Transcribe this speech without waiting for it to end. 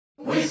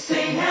We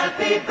sing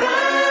happy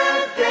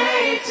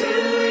birthday to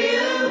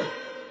you,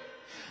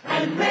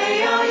 and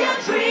may all your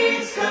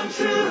dreams come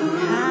true.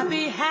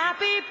 Happy,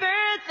 happy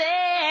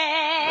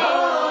birthday.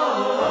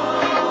 Oh,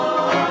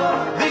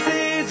 This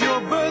is your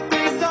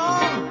birthday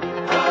song.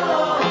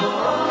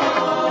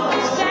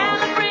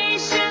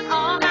 Celebration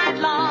all night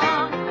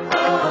long.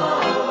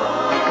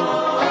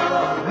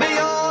 May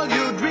all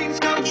your dreams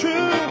come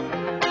true.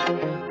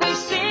 We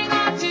sing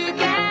all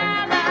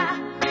together.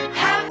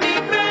 Happy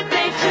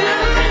birthday to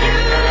you.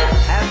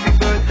 Happy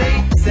birthday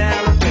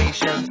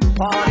celebration.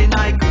 Party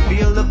night,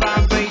 feel the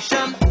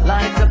vibration.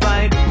 Lights are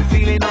bright, we're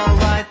feeling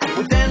alright.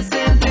 We're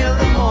dancing till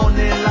the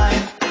morning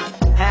light.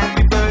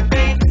 Happy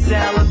birthday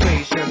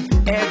celebration.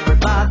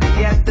 Everybody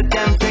get the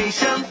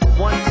temptation.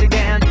 Once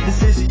again,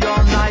 this is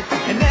your night,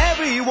 and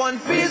everyone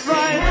feels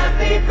right.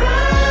 happy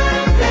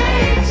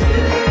birthday to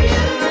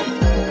you,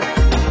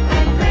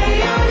 and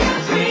may all your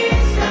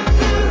dreams come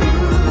true.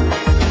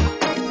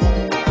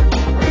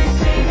 We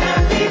sing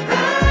happy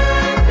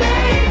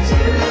birthday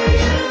to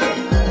you,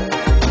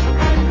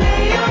 and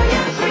may all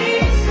your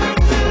dreams come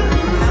true.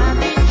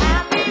 Happy,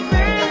 happy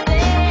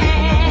birthday.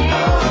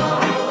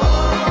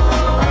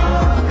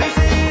 This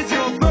is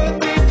your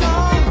birthday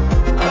song.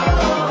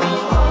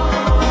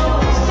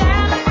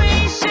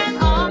 Celebration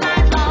all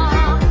night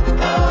long.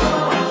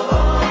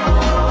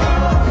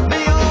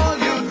 May all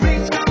your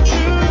dreams come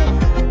true.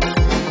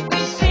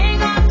 We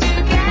sing all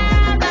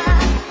together.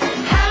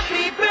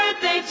 Happy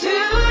birthday to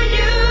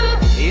you.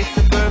 It's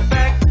the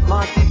perfect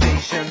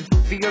motivation.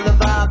 Feel the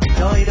vibe,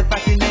 enjoy the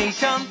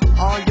fascination.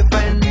 All your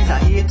friends are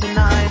here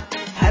tonight.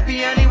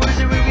 Happy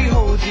anniversary, we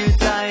hold you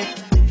tight.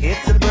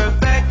 It's a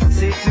perfect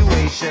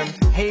situation.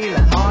 Hale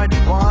and heart,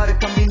 what a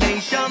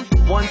combination.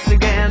 Once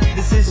again,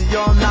 this is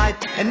your night,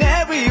 and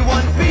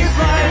everyone feels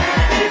right.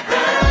 Happy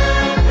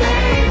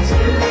birthday to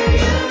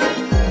you,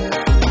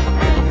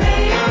 and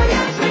may all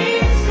your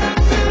dreams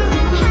come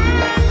true.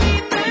 Happy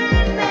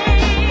birthday.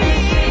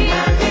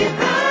 Happy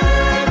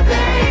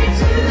birthday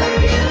to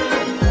you,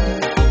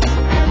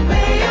 and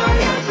may all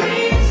your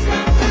dreams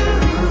come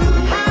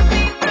true.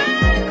 Happy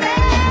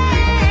birthday.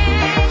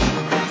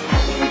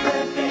 Happy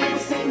birthday, we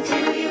sing to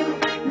you.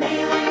 May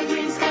all your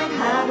dreams come true.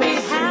 Happy,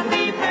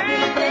 happy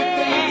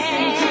birthday. We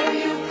sing to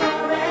you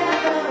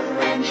forever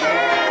and ever.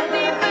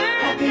 Happy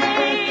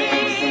birthday,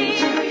 we sing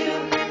to you.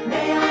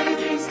 May all your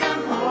dreams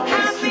come always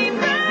Happy true.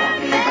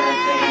 Happy birthday.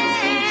 birthday, we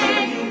sing to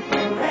you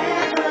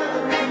forever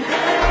and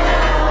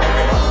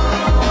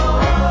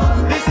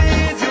This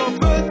is your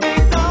birthday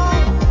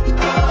song.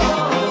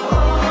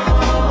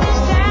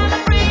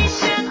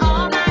 Celebration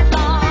all night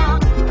long.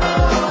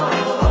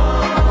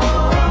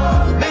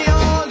 May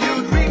all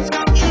your dreams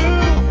come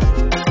true.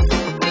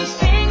 We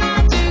sing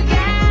all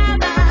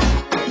together.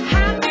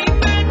 Happy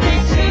birthday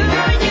to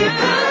you.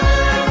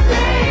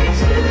 birthday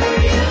to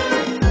you,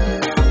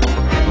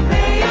 and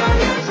may all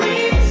your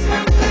dreams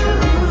come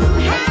true.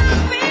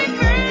 Happy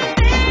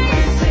birthday.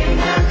 Sing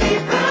happy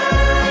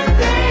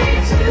birthday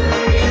to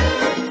you,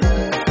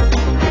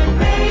 and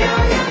may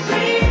all your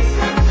dreams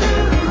come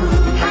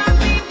true.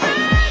 Happy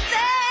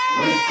birthday.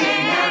 We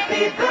sing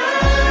happy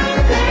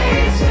birthday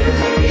to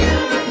you,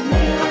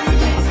 may all your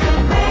dreams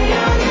come, may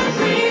all your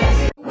dreams.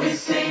 We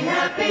sing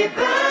happy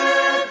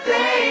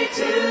birthday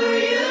to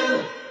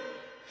you,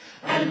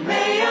 and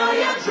may all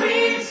your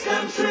dreams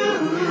come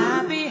true.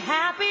 Happy,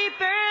 happy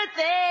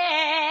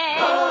birthday.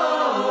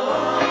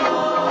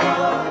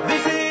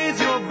 This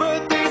is your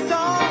birthday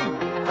song.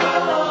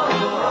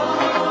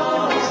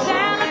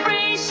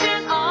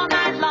 Celebration all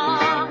night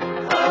long.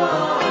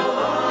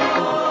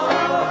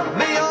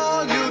 May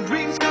all your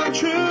dreams come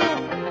true.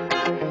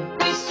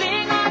 We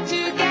sing all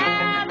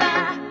together.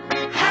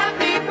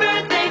 Happy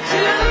birthday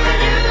to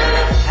you.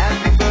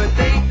 Happy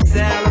birthday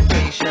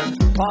celebration.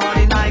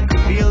 Party night,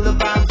 feel the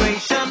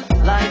vibration.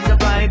 Lights are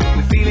bright,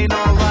 we're feeling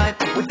alright.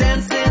 We're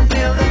dancing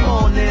till the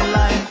morning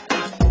light.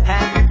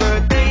 Happy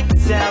birthday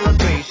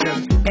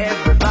celebration.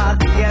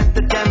 Everybody get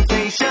the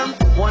temptation.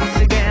 Once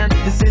again,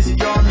 this is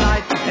your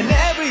night, and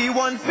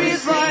everyone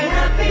feels right.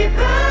 Happy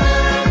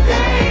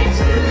birthday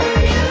to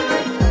you,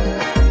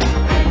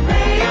 and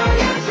may all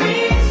your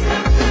dreams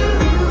come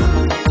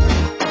true.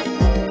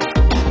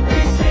 We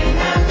sing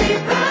happy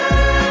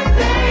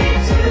birthday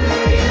to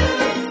you,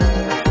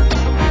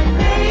 and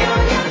may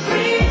all your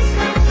dreams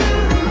come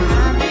true.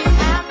 Happy,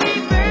 happy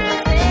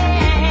birthday.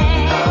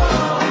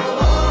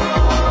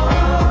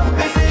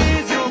 This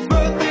is your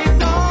birthday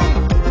song.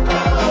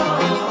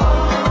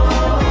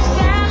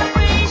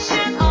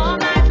 Celebration all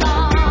night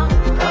long.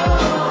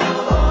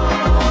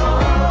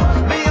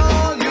 May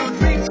all your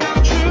dreams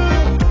come true.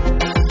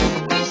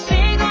 We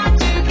sing all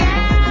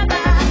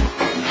together.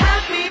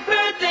 Happy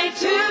birthday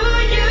to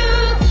you.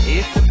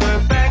 It's the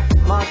perfect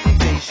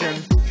motivation.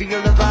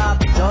 Feel the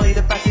vibe, enjoy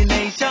the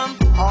fascination.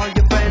 All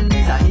your friends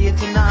are here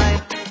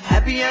tonight.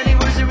 Happy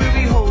anniversary,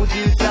 we hold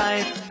you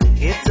tight.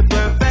 It's a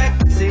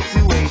perfect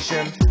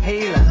situation.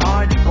 Hale and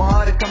heart,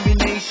 what a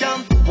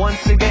combination.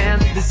 Once again,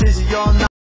 this is your night.